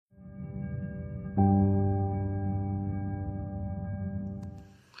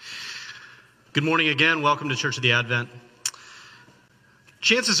Good morning again. Welcome to Church of the Advent.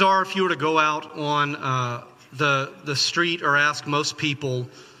 Chances are, if you were to go out on the street or ask most people,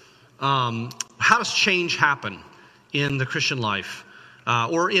 how does change happen in the Christian life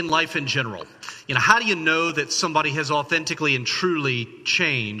or in life in general? How do you know that somebody has authentically and truly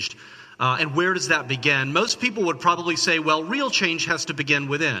changed? And where does that begin? Most people would probably say, well, real change has to begin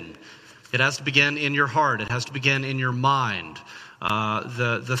within. It has to begin in your heart. It has to begin in your mind.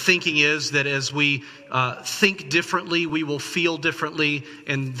 The thinking is that as we think differently, we will feel differently,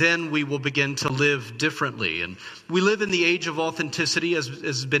 and then we will begin to live differently. And we live in the age of authenticity, as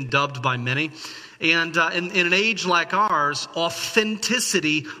has been dubbed by many. And in an age like ours,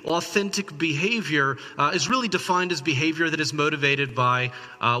 authenticity, authentic behavior is really defined as behavior that is motivated by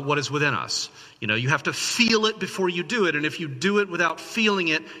what is within us. You have to feel it before you do it. And if you do it without feeling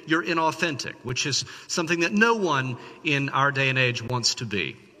it, you're inauthentic, which is something that no one in our day and age wants to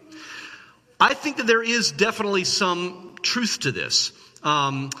be. I think that there is definitely some truth to this.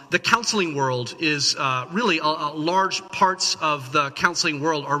 The counseling world is really large parts of the counseling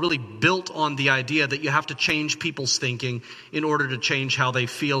world are really built on the idea that you have to change people's thinking in order to change how they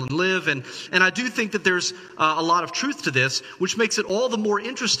feel and live. And I do think that there's a lot of truth to this, which makes it all the more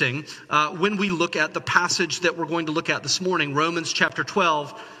interesting when we look at the passage that we're going to look at this morning, Romans chapter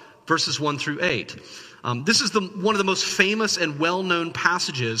 12, verses 1 through 8. This is one of the most famous and well-known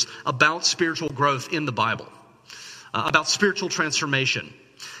passages about spiritual growth in the Bible. About spiritual transformation.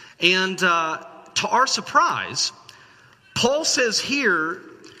 And to our surprise, Paul says here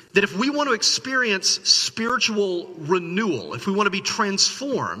that if we want to experience spiritual renewal, if we want to be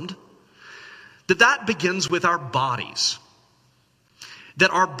transformed, that begins with our bodies. That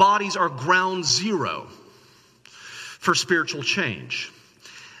our bodies are ground zero for spiritual change.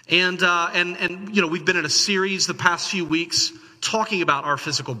 And we've been in a series the past few weeks talking about our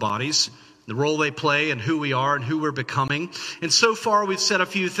physical bodies, the role they play and who we are and who we're becoming. And so far we've said a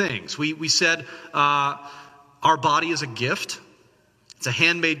few things. We said our body is a gift. It's a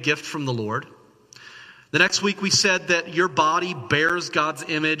handmade gift from the Lord. The next week we said that your body bears God's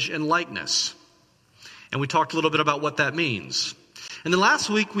image and likeness. And we talked a little bit about what that means. And then last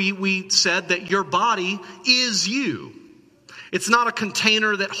week we said that your body is you. It's not a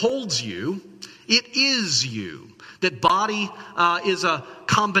container that holds you. It is you. That body is a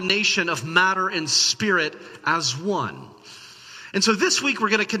combination of matter and spirit as one. And so this week we're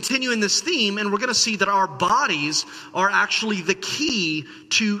going to continue in this theme, and we're going to see that our bodies are actually the key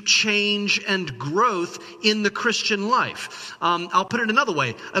to change and growth in the Christian life. I'll put it another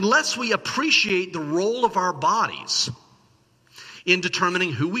way. Unless we appreciate the role of our bodies in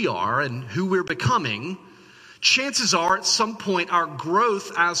determining who we are and who we're becoming, chances are at some point our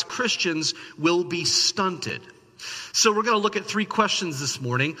growth as Christians will be stunted. So we're going to look at three questions this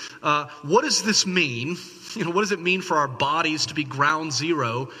morning. What does this mean? What does it mean for our bodies to be ground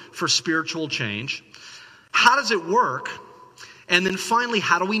zero for spiritual change? How does it work? And then finally,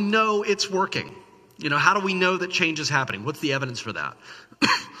 how do we know it's working? How do we know that change is happening? What's the evidence for that?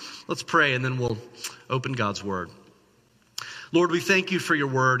 Let's pray, and then we'll open God's word. Lord, we thank you for your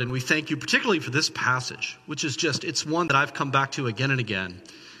word, and we thank you particularly for this passage, which is it's one that I've come back to again and again.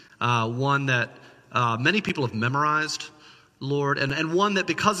 One that many people have memorized, Lord, and one that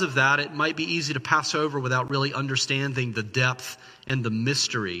because of that, it might be easy to pass over without really understanding the depth and the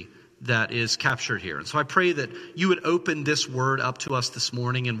mystery that is captured here. And so I pray that you would open this word up to us this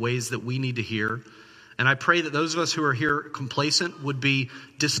morning in ways that we need to hear. And I pray that those of us who are here complacent would be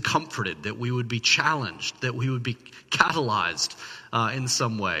discomforted, that we would be challenged, that we would be catalyzed in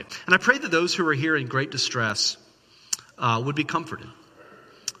some way. And I pray that those who are here in great distress would be comforted.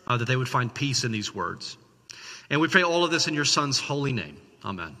 That they would find peace in these words. And we pray all of this in your Son's holy name.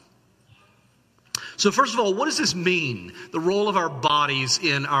 Amen. So first of all, what does this mean? The role of our bodies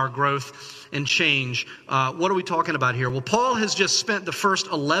in our growth and change. What are we talking about here? Well, Paul has just spent the first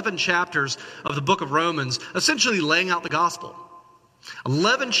 11 chapters of the book of Romans essentially laying out the gospel.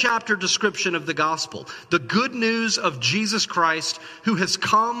 11-chapter description of the gospel. The good news of Jesus Christ, who has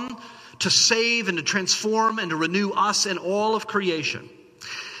come to save and to transform and to renew us and all of creation.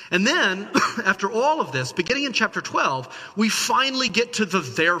 And then, after all of this, beginning in chapter 12, we finally get to the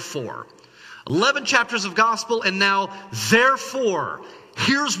therefore. 11 chapters of gospel, and now, therefore,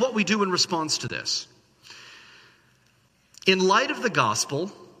 here's what we do in response to this. In light of the gospel,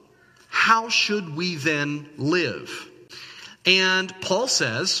 how should we then live? And Paul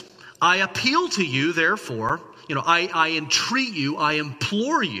says, I appeal to you, therefore, I entreat you, I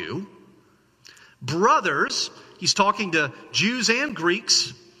implore you, brothers, he's talking to Jews and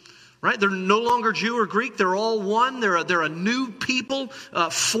Greeks, right? They're no longer Jew or Greek. They're all one. They're a new people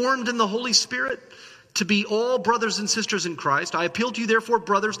formed in the Holy Spirit to be all brothers and sisters in Christ. I appeal to you, therefore,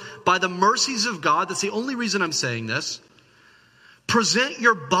 brothers, by the mercies of God. That's the only reason I'm saying this. Present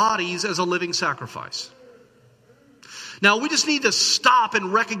your bodies as a living sacrifice. Now, we just need to stop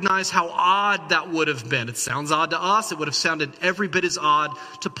and recognize how odd that would have been. It sounds odd to us. It would have sounded every bit as odd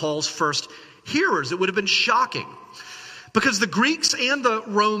to Paul's first hearers. It would have been shocking. Because the Greeks and the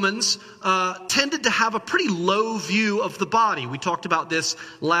Romans tended to have a pretty low view of the body. We talked about this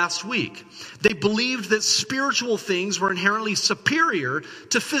last week. They believed that spiritual things were inherently superior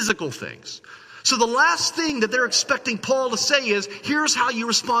to physical things. So the last thing that they're expecting Paul to say is, here's how you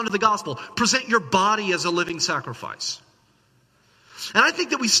respond to the gospel. Present your body as a living sacrifice. And I think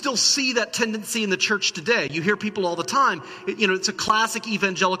that we still see that tendency in the church today. You hear people all the time. It's a classic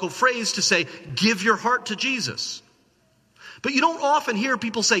evangelical phrase to say, give your heart to Jesus. But you don't often hear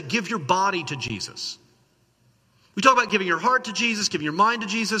people say, give your body to Jesus. We talk about giving your heart to Jesus, giving your mind to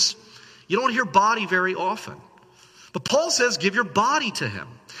Jesus. You don't hear body very often. But Paul says, give your body to him.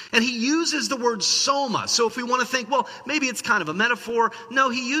 And he uses the word soma. So if we want to think, well, maybe it's kind of a metaphor. No,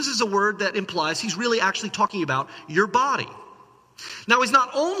 he uses a word that implies he's really actually talking about your body. Now, he's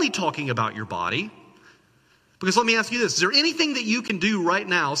not only talking about your body, because let me ask you this. Is there anything that you can do right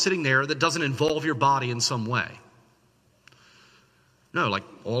now sitting there that doesn't involve your body in some way? No, like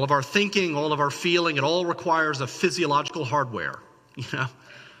all of our thinking, all of our feeling, it all requires a physiological hardware,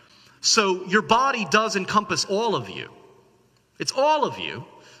 So your body does encompass all of you. It's all of you.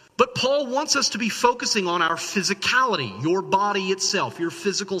 But Paul wants us to be focusing on our physicality, your body itself, your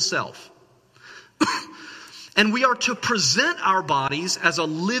physical self. And we are to present our bodies as a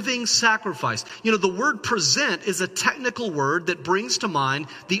living sacrifice. The word present is a technical word that brings to mind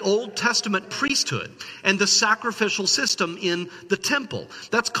the Old Testament priesthood and the sacrificial system in the temple.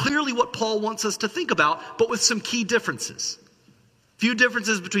 That's clearly what Paul wants us to think about, but with some key differences. Few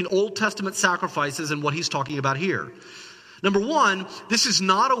differences between Old Testament sacrifices and what he's talking about here. Number one, this is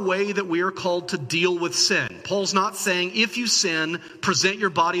not a way that we are called to deal with sin. Paul's not saying, if you sin, present your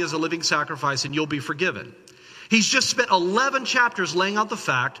body as a living sacrifice and you'll be forgiven. He's just spent 11 chapters laying out the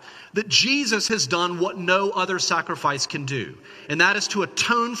fact that Jesus has done what no other sacrifice can do. And that is to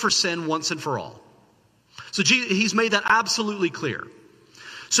atone for sin once and for all. So he's made that absolutely clear.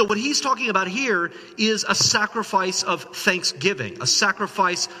 So what he's talking about here is a sacrifice of thanksgiving, a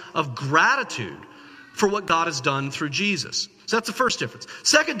sacrifice of gratitude for what God has done through Jesus. So that's the first difference.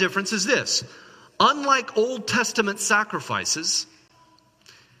 Second difference is this. Unlike Old Testament sacrifices,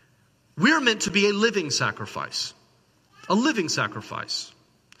 we're meant to be a living sacrifice. A living sacrifice.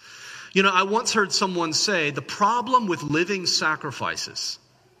 I once heard someone say the problem with living sacrifices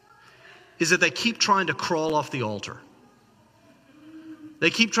is that they keep trying to crawl off the altar. They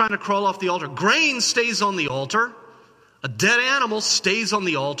keep trying to crawl off the altar. Grain stays on the altar. A dead animal stays on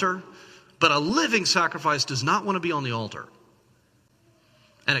the altar. But a living sacrifice does not want to be on the altar.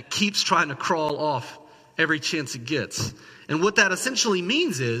 And it keeps trying to crawl off every chance it gets. And what that essentially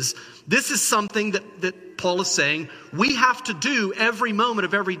means is, this is something that Paul is saying we have to do every moment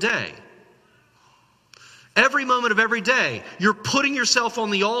of every day. Every moment of every day, you're putting yourself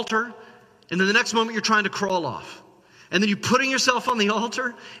on the altar, and then the next moment you're trying to crawl off. And then you're putting yourself on the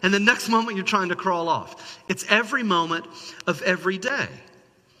altar, and the next moment you're trying to crawl off. It's every moment of every day.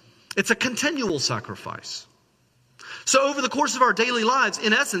 It's a continual sacrifice. So over the course of our daily lives,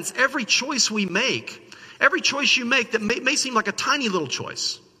 in essence, every choice you make that may seem like a tiny little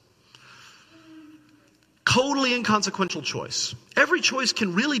choice, totally inconsequential choice. Every choice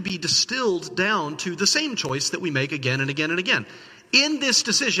can really be distilled down to the same choice that we make again and again and again. In this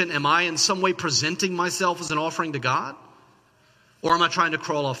decision, am I in some way presenting myself as an offering to God? Or am I trying to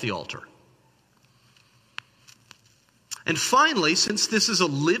crawl off the altar? And finally, since this is a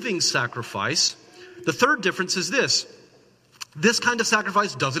living sacrifice, the third difference is this. This kind of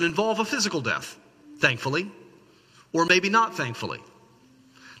sacrifice doesn't involve a physical death, thankfully, or maybe not thankfully.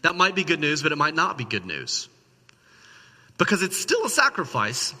 That might be good news, but it might not be good news. Because it's still a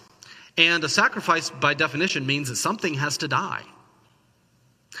sacrifice, and a sacrifice by definition means that something has to die.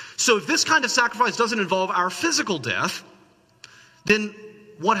 So if this kind of sacrifice doesn't involve our physical death, then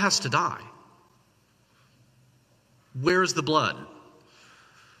what has to die? Where is the blood?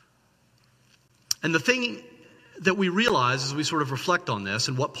 And the thing that we realize as we sort of reflect on this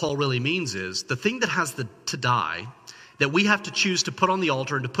and what Paul really means is the thing that has to die, that we have to choose to put on the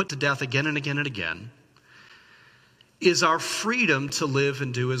altar and to put to death again and again and again, is our freedom to live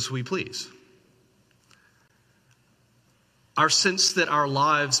and do as we please. Our sense that our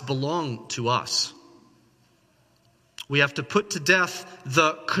lives belong to us. We have to put to death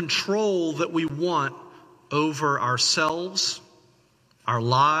the control that we want over ourselves, our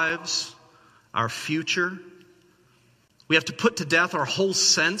lives, our future. We have to put to death our whole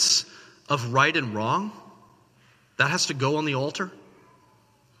sense of right and wrong. That has to go on the altar.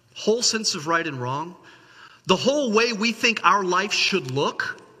 Whole sense of right and wrong. The whole way we think our life should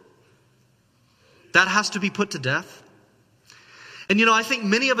look, that has to be put to death. And I think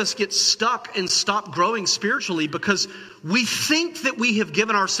many of us get stuck and stop growing spiritually because we think that we have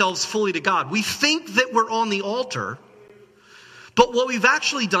given ourselves fully to God. We think that we're on the altar. But what we've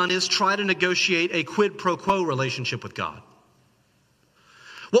actually done is try to negotiate a quid pro quo relationship with God.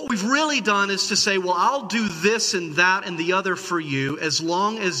 What we've really done is to say, well, I'll do this and that and the other for you as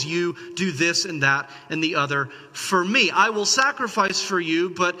long as you do this and that and the other for me. I will sacrifice for you,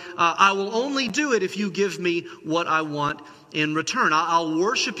 but I will only do it if you give me what I want in return. I'll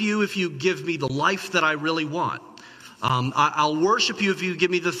worship you if you give me the life that I really want. I'll worship you if you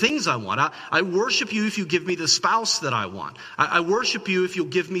give me the things I want. I worship you if you give me the spouse that I want. I worship you if you'll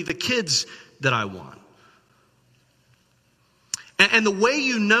give me the kids that I want. And the way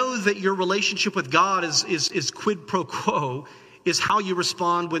you know that your relationship with God is quid pro quo is how you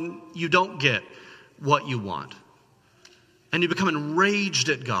respond when you don't get what you want. And you become enraged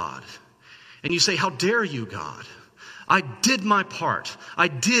at God. And you say, how dare you, God? I did my part. I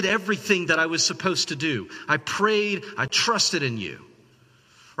did everything that I was supposed to do. I prayed. I trusted in you.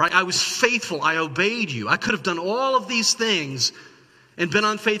 Right? I was faithful. I obeyed you. I could have done all of these things and been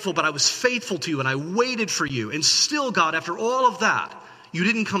unfaithful, but I was faithful to you and I waited for you. And still, God, after all of that, you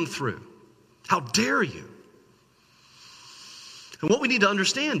didn't come through. How dare you? And what we need to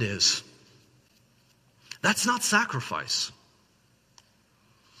understand is that's not sacrifice.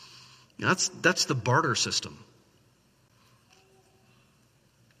 That's the barter system.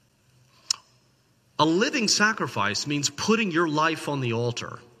 A living sacrifice means putting your life on the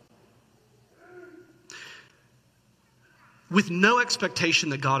altar with no expectation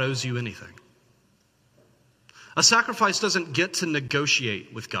that God owes you anything. A sacrifice doesn't get to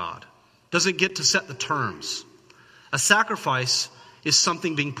negotiate with God, doesn't get to set the terms. A sacrifice is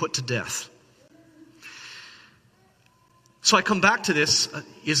something being put to death. So I come back to this.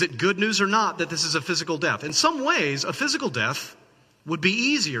 Is it good news or not that this is a physical death? In some ways, a physical death would be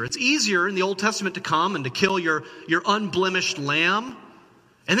easier. It's easier in the Old Testament to come and to kill your unblemished lamb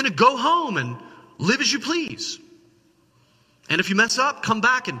and then to go home and live as you please. And if you mess up, come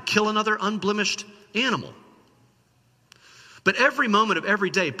back and kill another unblemished animal. But every moment of every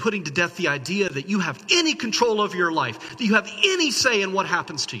day, putting to death the idea that you have any control over your life, that you have any say in what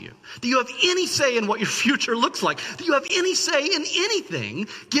happens to you, that you have any say in what your future looks like, that you have any say in anything,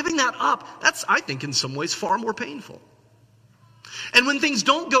 giving that up, that's, I think, in some ways far more painful. And when things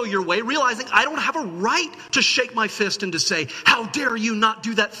don't go your way, realizing I don't have a right to shake my fist and to say, how dare you not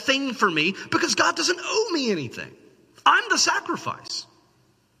do that thing for me, because God doesn't owe me anything. I'm the sacrifice.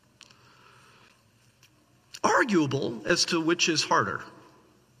 Arguable as to which is harder,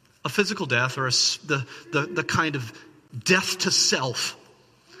 a physical death or the kind of death to self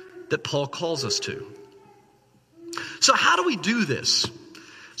that Paul calls us to. So how do we do this?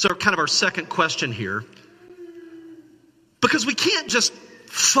 So kind of our second question here. Because we can't just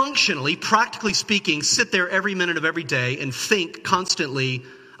functionally, practically speaking, sit there every minute of every day and think constantly,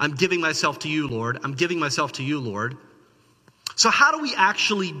 I'm giving myself to you, Lord. I'm giving myself to you, Lord. So how do we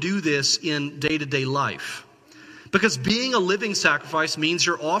actually do this in day-to-day life? Because being a living sacrifice means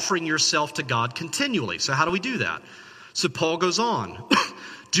you're offering yourself to God continually. So how do we do that? So Paul goes on.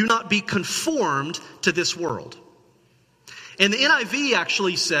 Do not be conformed to this world. And the NIV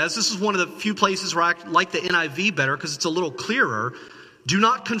actually says, this is one of the few places where I like the NIV better because it's a little clearer. Do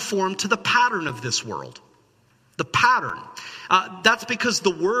not conform to the pattern of this world. The pattern. That's because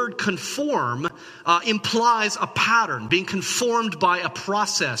the word conform implies a pattern, being conformed by a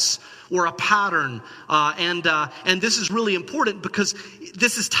process or a pattern. And this is really important because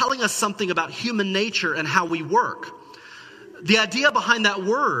this is telling us something about human nature and how we work. The idea behind that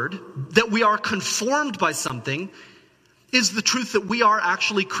word, that we are conformed by something, is the truth that we are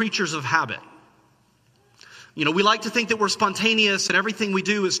actually creatures of habit. You know, we like to think that we're spontaneous and everything we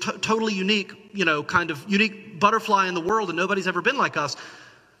do is totally unique, kind of unique butterfly in the world and nobody's ever been like us.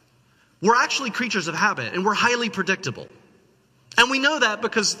 We're actually creatures of habit and we're highly predictable. And we know that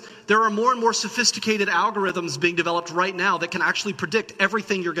because there are more and more sophisticated algorithms being developed right now that can actually predict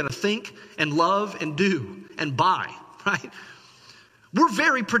everything you're going to think and love and do and buy, right? We're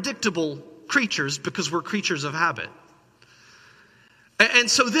very predictable creatures because we're creatures of habit. And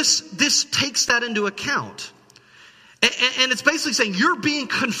so this takes that into account. And it's basically saying you're being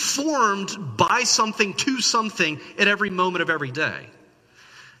conformed by something to something at every moment of every day.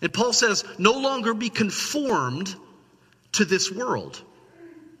 And Paul says, no longer be conformed to this world.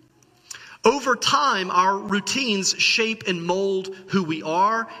 Over time, our routines shape and mold who we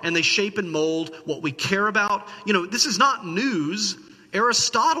are, and they shape and mold what we care about. This is not news.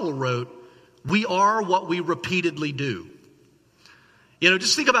 Aristotle wrote, we are what we repeatedly do.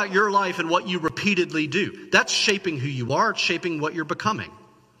 Just think about your life and what you repeatedly do. That's shaping who you are. It's shaping what you're becoming.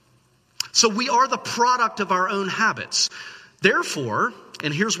 So we are the product of our own habits. Therefore,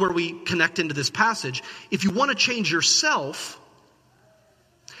 and here's where we connect into this passage, if you want to change yourself,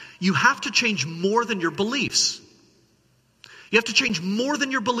 you have to change more than your beliefs. You have to change more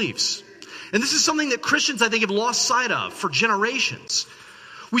than your beliefs. And this is something that Christians, I think, have lost sight of for generations.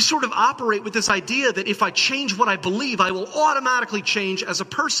 We sort of operate with this idea that if I change what I believe, I will automatically change as a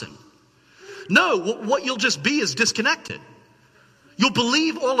person. No, what you'll just be is disconnected. You'll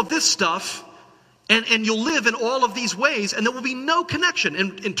believe all of this stuff, and you'll live in all of these ways, and there will be no connection.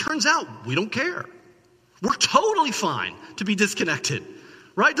 And turns out, we don't care. We're totally fine to be disconnected.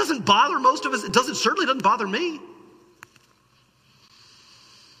 Right? It doesn't bother most of us. It certainly doesn't bother me.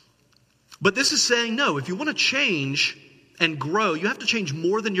 But this is saying, no, if you want to change and grow, you have to change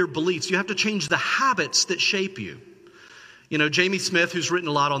more than your beliefs. You have to change the habits that shape you. Jamie Smith, who's written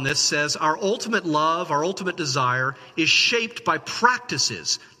a lot on this, says, our ultimate love, our ultimate desire is shaped by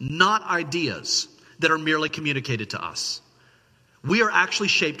practices, not ideas that are merely communicated to us. We are actually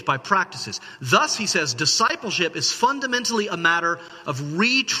shaped by practices. Thus, he says, discipleship is fundamentally a matter of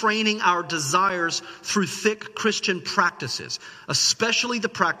retraining our desires through thick Christian practices, especially the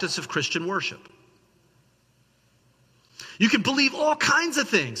practice of Christian worship. You can believe all kinds of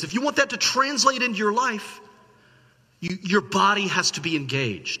things. If you want that to translate into your life, your body has to be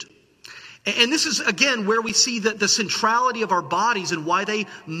engaged. And this is, again, where we see the centrality of our bodies and why they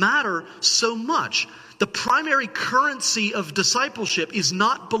matter so much. The primary currency of discipleship is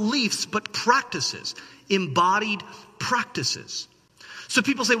not beliefs, but practices, embodied practices. So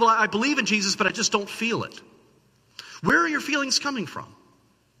people say, well, I believe in Jesus, but I just don't feel it. Where are your feelings coming from?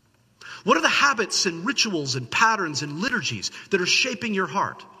 What are the habits and rituals and patterns and liturgies that are shaping your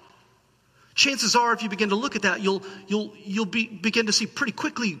heart? Chances are, if you begin to look at that, you'll begin to see pretty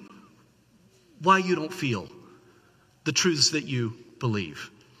quickly why you don't feel the truths that you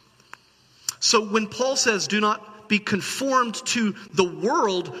believe. So when Paul says, do not be conformed to the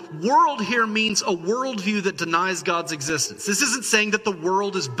world here means a worldview that denies God's existence. This isn't saying that the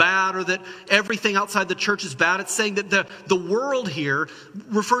world is bad or that everything outside the church is bad. It's saying that the world here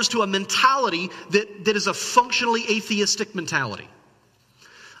refers to a mentality that is a functionally atheistic mentality.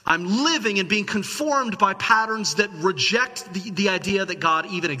 I'm living and being conformed by patterns that reject the idea that God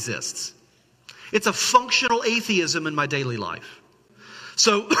even exists. It's a functional atheism in my daily life.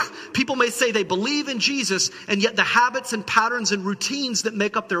 So people may say they believe in Jesus, and yet the habits and patterns and routines that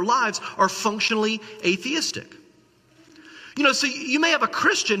make up their lives are functionally atheistic. So you may have a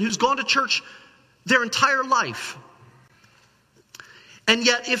Christian who's gone to church their entire life. And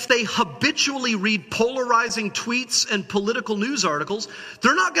yet if they habitually read polarizing tweets and political news articles,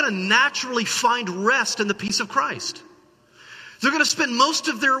 they're not going to naturally find rest in the peace of Christ. They're going to spend most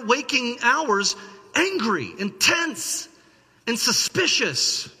of their waking hours angry and tense and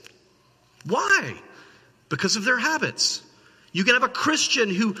suspicious. Why? Because of their habits. You can have a Christian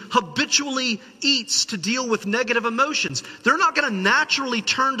who habitually eats to deal with negative emotions. They're not going to naturally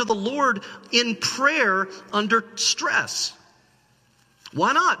turn to the Lord in prayer under stress.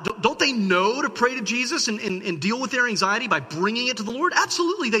 Why not? Don't they know to pray to Jesus and deal with their anxiety by bringing it to the Lord?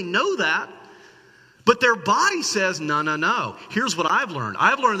 Absolutely, they know that. But their body says, no. Here's what I've learned.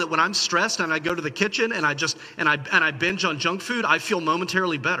 I've learned that when I'm stressed and I go to the kitchen and I binge on junk food, I feel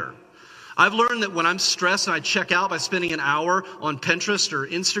momentarily better. I've learned that when I'm stressed and I check out by spending an hour on Pinterest or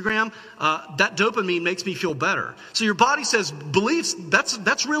Instagram, that dopamine makes me feel better. So your body says, beliefs,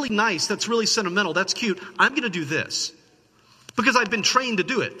 that's really nice, that's really sentimental, that's cute. I'm going to do this. Because I've been trained to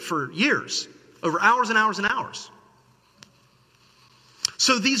do it for years, over hours and hours and hours.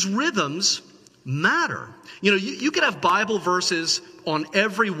 So these rhythms matter. You can have Bible verses on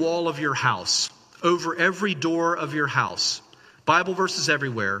every wall of your house, over every door of your house. Bible verses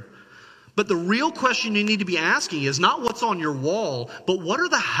everywhere. But the real question you need to be asking is not what's on your wall, but what are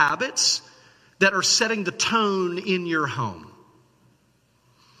the habits that are setting the tone in your home?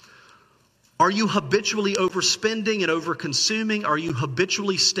 Are you habitually overspending and overconsuming? Are you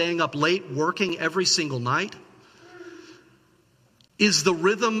habitually staying up late, working every single night? Is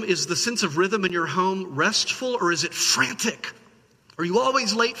the sense of rhythm in your home restful, or is it frantic? Are you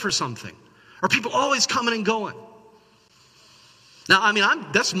always late for something? Are people always coming and going? Now, I mean,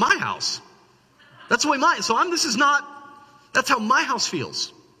 that's my house. That's the way that's how my house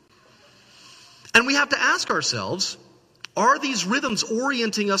feels. And we have to ask ourselves, are these rhythms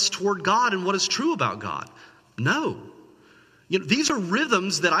orienting us toward God and what is true about God? No. These are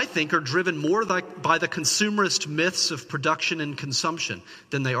rhythms that I think are driven more by the consumerist myths of production and consumption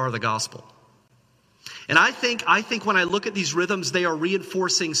than they are the gospel. And I think when I look at these rhythms, they are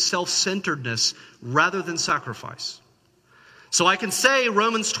reinforcing self-centeredness rather than sacrifice. So I can say,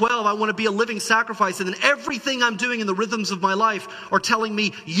 Romans 12, I want to be a living sacrifice, and then everything I'm doing in the rhythms of my life are telling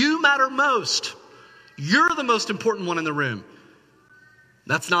me, you matter most. You're the most important one in the room.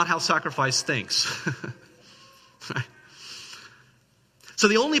 That's not how sacrifice thinks. So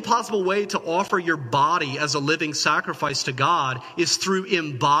the only possible way to offer your body as a living sacrifice to God is through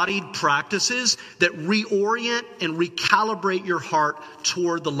embodied practices that reorient and recalibrate your heart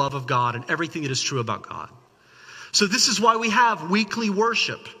toward the love of God and everything that is true about God. So this is why we have weekly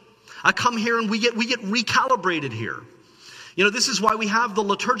worship. I come here and we get recalibrated here. This is why we have the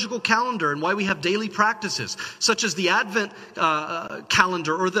liturgical calendar and why we have daily practices, such as the Advent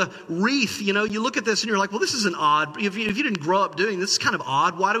calendar or the wreath. You look at this and you're like, well, this is an odd. If you didn't grow up doing this, it's kind of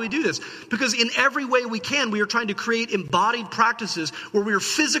odd. Why do we do this? Because in every way we can, we are trying to create embodied practices where we are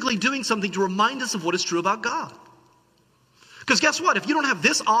physically doing something to remind us of what is true about God. Because guess what? If you don't have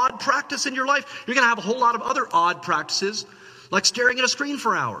this odd practice in your life, you're going to have a whole lot of other odd practices, like staring at a screen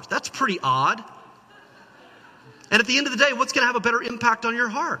for hours. That's pretty odd. And at the end of the day, what's going to have a better impact on your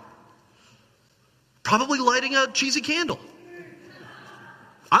heart? Probably lighting a cheesy candle.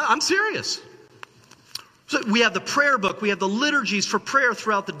 I'm serious. So we have the prayer book. We have the liturgies for prayer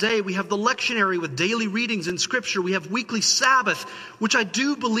throughout the day. We have the lectionary with daily readings in Scripture. We have weekly Sabbath, which I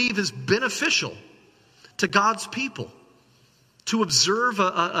do believe is beneficial to God's people. To observe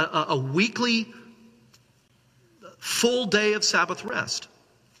a weekly full day of Sabbath rest.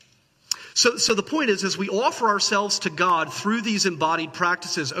 So the point is, as we offer ourselves to God through these embodied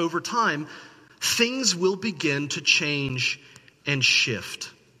practices over time, things will begin to change and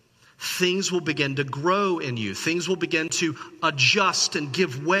shift. Things will begin to grow in you. Things will begin to adjust and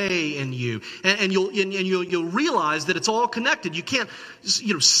give way in you. And you'll realize that it's all connected. You can't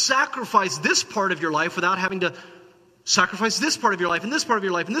sacrifice this part of your life without having to sacrifice this part of your life and this part of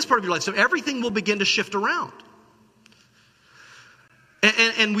your life and this part of your life. So everything will begin to shift around.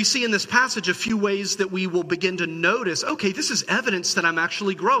 And we see in this passage a few ways that we will begin to notice, okay, this is evidence that I'm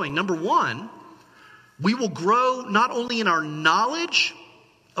actually growing. Number one, we will grow not only in our knowledge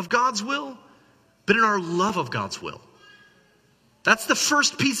of God's will, but in our love of God's will. That's the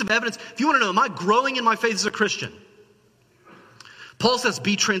first piece of evidence. If you want to know, am I growing in my faith as a Christian? Paul says,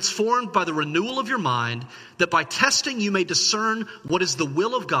 be transformed by the renewal of your mind, that by testing you may discern what is the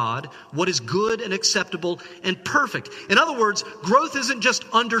will of God, what is good and acceptable and perfect. In other words, growth isn't just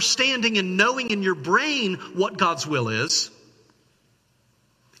understanding and knowing in your brain what God's will is.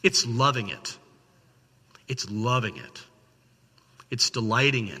 It's loving it. It's loving it. It's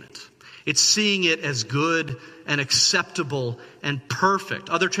delighting in it. It's seeing it as good and acceptable and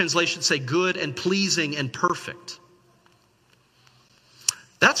perfect. Other translations say good and pleasing and perfect.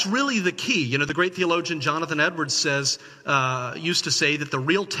 That's really the key. The great theologian Jonathan Edwards used to say that the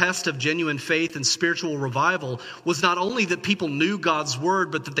real test of genuine faith and spiritual revival was not only that people knew God's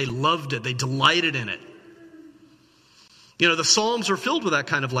word, but that they loved it, they delighted in it. The Psalms are filled with that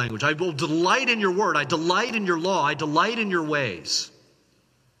kind of language. I will delight in your word, I delight in your law, I delight in your ways.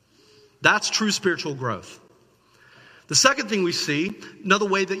 That's true spiritual growth. The second thing we see, another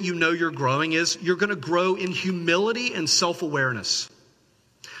way that you know you're growing, is you're going to grow in humility and self-awareness.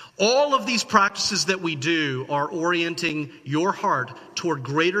 All of these practices that we do are orienting your heart toward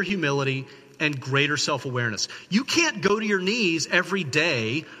greater humility and greater self-awareness. You can't go to your knees every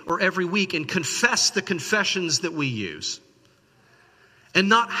day or every week and confess the confessions that we use and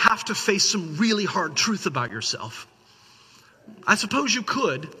not have to face some really hard truth about yourself. I suppose you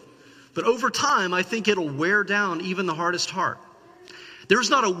could, but over time, I think it'll wear down even the hardest heart. There's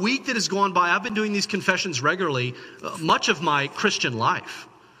not a week that has gone by. I've been doing these confessions regularly much of my Christian life.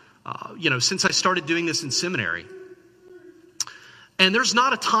 Since I started doing this in seminary. And there's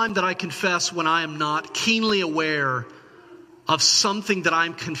not a time that I confess when I am not keenly aware of something that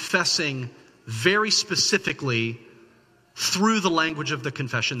I'm confessing very specifically through the language of the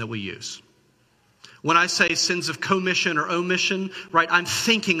confession that we use. When I say sins of commission or omission, right, I'm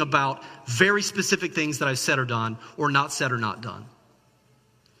thinking about very specific things that I've said or done, or not said or not done.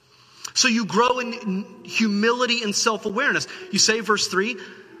 So you grow in humility and self-awareness. You say, verse 3,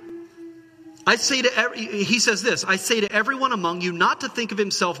 he says this, I say to everyone among you not to think of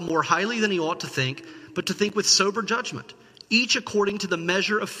himself more highly than he ought to think, but to think with sober judgment, each according to the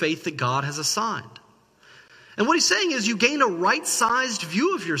measure of faith that God has assigned. And what he's saying is you gain a right-sized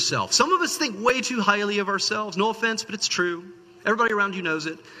view of yourself. Some of us think way too highly of ourselves. No offense, but it's true. Everybody around you knows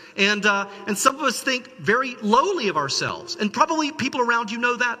it. And some of us think very lowly of ourselves. And probably people around you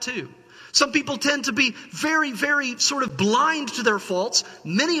know that too. Some people tend to be very, very sort of blind to their faults.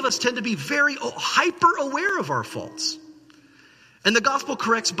 Many of us tend to be very hyper aware of our faults. And the gospel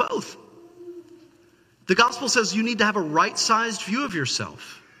corrects both. The gospel says you need to have a right-sized view of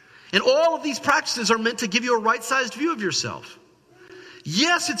yourself. And all of these practices are meant to give you a right-sized view of yourself.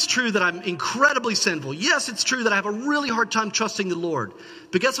 Yes, it's true that I'm incredibly sinful. Yes, it's true that I have a really hard time trusting the Lord.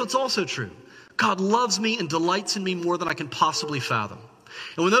 But guess what's also true? God loves me and delights in me more than I can possibly fathom.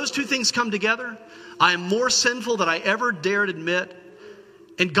 And when those two things come together, I am more sinful than I ever dared admit.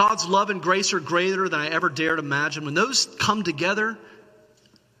 And God's love and grace are greater than I ever dared imagine. When those come together,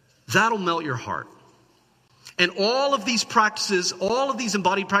 that'll melt your heart. And all of these practices, all of these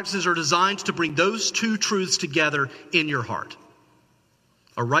embodied practices are designed to bring those two truths together in your heart.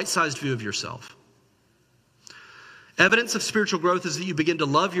 A right-sized view of yourself. Evidence of spiritual growth is that you begin to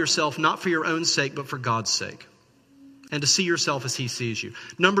love yourself not for your own sake, but for God's sake. And to see yourself as he sees you.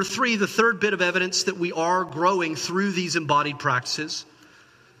 Number 3, the third bit of evidence that we are growing through these embodied practices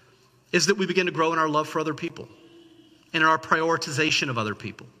is that we begin to grow in our love for other people and in our prioritization of other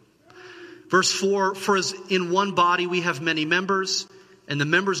people. Verse 4, for as in one body we have many members, and the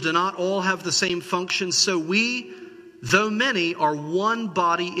members do not all have the same function, so we, though many, are one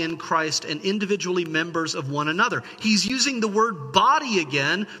body in Christ and individually members of one another. He's using the word body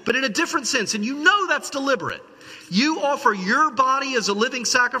again, but in a different sense, and you know that's deliberate. You offer your body as a living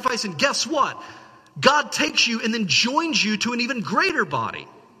sacrifice, and guess what? God takes you and then joins you to an even greater body.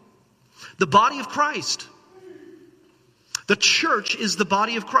 The body of Christ. The church is the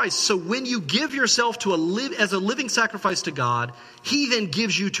body of Christ. So when you give yourself as a living sacrifice to God, he then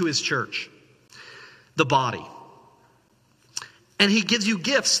gives you to his church, the body. And he gives you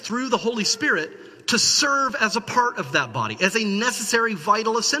gifts through the Holy Spirit to serve as a part of that body, as a necessary,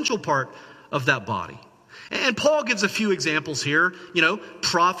 vital, essential part of that body. And Paul gives a few examples here,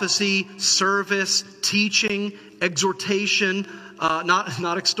 prophecy, service, teaching, exhortation,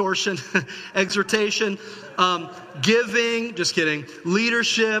 not extortion, exhortation, giving, just kidding,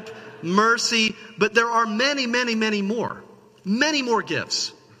 leadership, mercy. But there are many, many, many more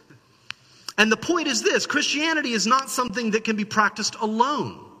gifts. And the point is this: Christianity is not something that can be practiced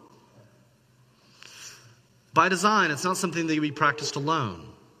alone. By design, it's not something that can be practiced alone.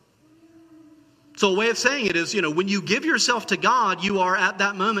 So a way of saying it is, when you give yourself to God, you are at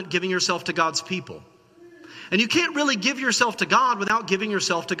that moment giving yourself to God's people. And you can't really give yourself to God without giving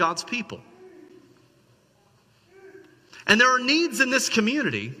yourself to God's people. And there are needs in this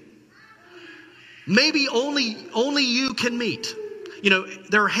community maybe only you can meet.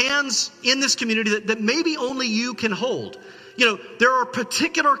 There are hands in this community that maybe only you can hold. There are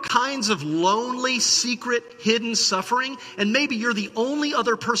particular kinds of lonely, secret, hidden suffering, and maybe you're the only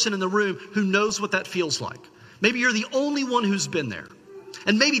other person in the room who knows what that feels like. Maybe you're the only one who's been there.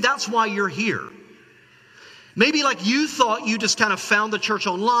 And maybe that's why you're here. Maybe like you thought you just kind of found the church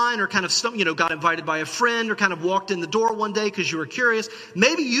online or kind of, got invited by a friend or kind of walked in the door one day because you were curious.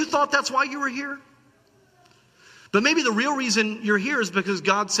 Maybe you thought that's why you were here. But maybe the real reason you're here is because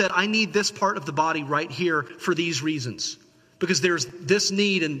God said, I need this part of the body right here for these reasons. Because there's this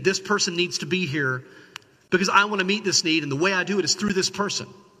need and this person needs to be here because I want to meet this need, and the way I do it is through this person.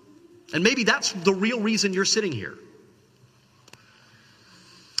 And maybe that's the real reason you're sitting here.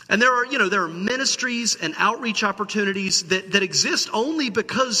 And there are ministries and outreach opportunities that exist only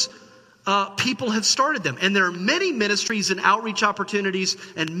because people have started them. And there are many ministries and outreach opportunities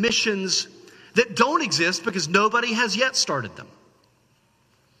and missions that don't exist because nobody has yet started them.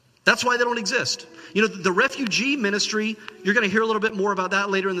 That's why they don't exist. The refugee ministry, you're going to hear a little bit more about that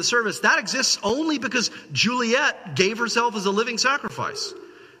later in the service. That exists only because Juliet gave herself as a living sacrifice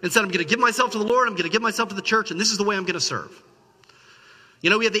and said, I'm going to give myself to the Lord, I'm going to give myself to the church, and this is the way I'm going to serve.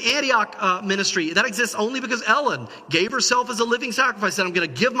 We have the Antioch ministry. That exists only because Ellen gave herself as a living sacrifice. Said, I'm going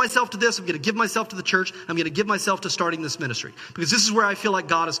to give myself to this. I'm going to give myself to the church. I'm going to give myself to starting this ministry. Because this is where I feel like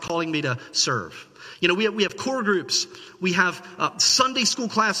God is calling me to serve. We have core groups. We have Sunday school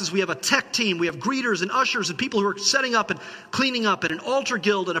classes. We have a tech team. We have greeters and ushers and people who are setting up and cleaning up, and an altar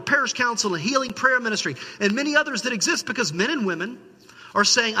guild and a parish council and a healing prayer ministry and many others that exist because men and women are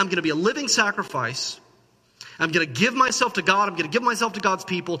saying, I'm going to be a living sacrifice. I'm going to give myself to God. I'm going to give myself to God's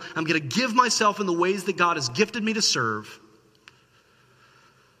people. I'm going to give myself in the ways that God has gifted me to serve.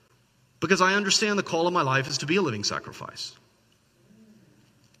 Because I understand the call of my life is to be a living sacrifice.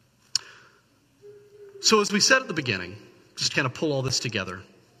 So as we said at the beginning, just kind of pull all this together.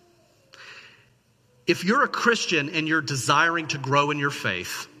 If you're a Christian and you're desiring to grow in your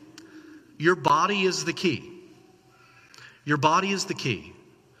faith, your body is the key. Your body is the key.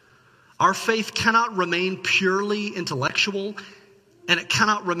 Our faith cannot remain purely intellectual, and it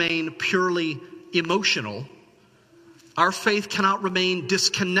cannot remain purely emotional. Our faith cannot remain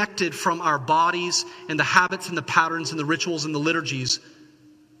disconnected from our bodies and the habits and the patterns and the rituals and the liturgies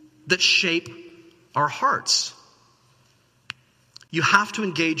that shape our hearts. You have to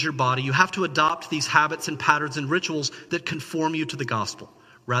engage your body. You have to adopt these habits and patterns and rituals that conform you to the gospel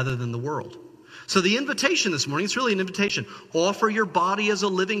rather than the world. So the invitation this morning, it's really an invitation. Offer your body as a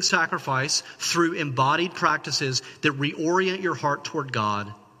living sacrifice through embodied practices that reorient your heart toward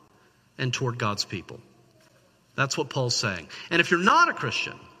God and toward God's people. That's what Paul's saying. And if you're not a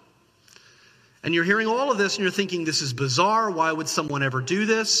Christian, and you're hearing all of this and you're thinking, this is bizarre, why would someone ever do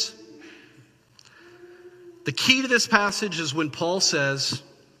this? The key to this passage is when Paul says,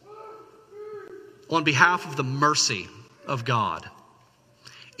 on behalf of the mercy of God.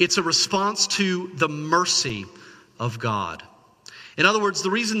 It's a response to the mercy of God. In other words, the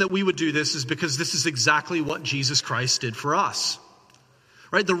reason that we would do this is because this is exactly what Jesus Christ did for us.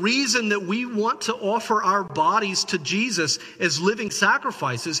 Right? The reason that we want to offer our bodies to Jesus as living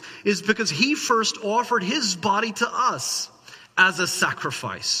sacrifices is because he first offered his body to us as a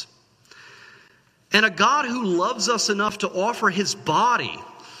sacrifice. And a God who loves us enough to offer his body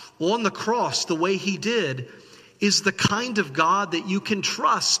on the cross the way he did is the kind of God that you can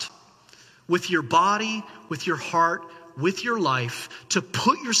trust with your body, with your heart, with your life, to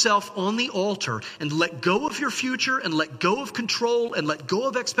put yourself on the altar and let go of your future and let go of control and let go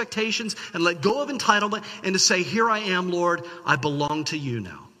of expectations and let go of entitlement and to say, here I am, Lord, I belong to you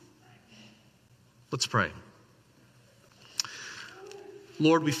now. Let's pray.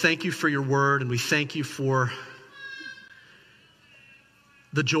 Lord, we thank you for your word, and we thank you for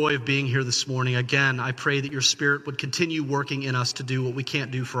the joy of being here this morning. Again, I pray that your Spirit would continue working in us to do what we can't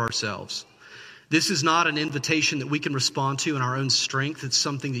do for ourselves. This is not an invitation that we can respond to in our own strength. It's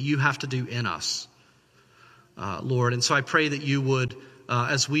something that you have to do in us, Lord. And so I pray that you would,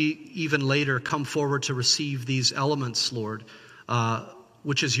 as we even later come forward to receive these elements, Lord,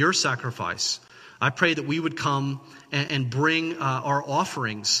 which is your sacrifice, I pray that we would come and bring our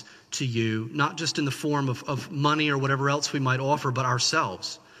offerings to you, not just in the form of money or whatever else we might offer, but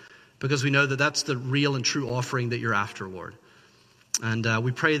ourselves, because we know that that's the real and true offering that you're after, Lord. And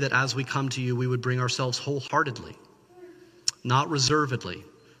we pray that as we come to you, we would bring ourselves wholeheartedly, not reservedly,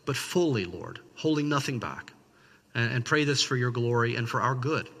 but fully, Lord, holding nothing back. And pray this for your glory and for our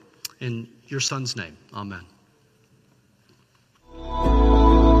good. In your Son's name, amen.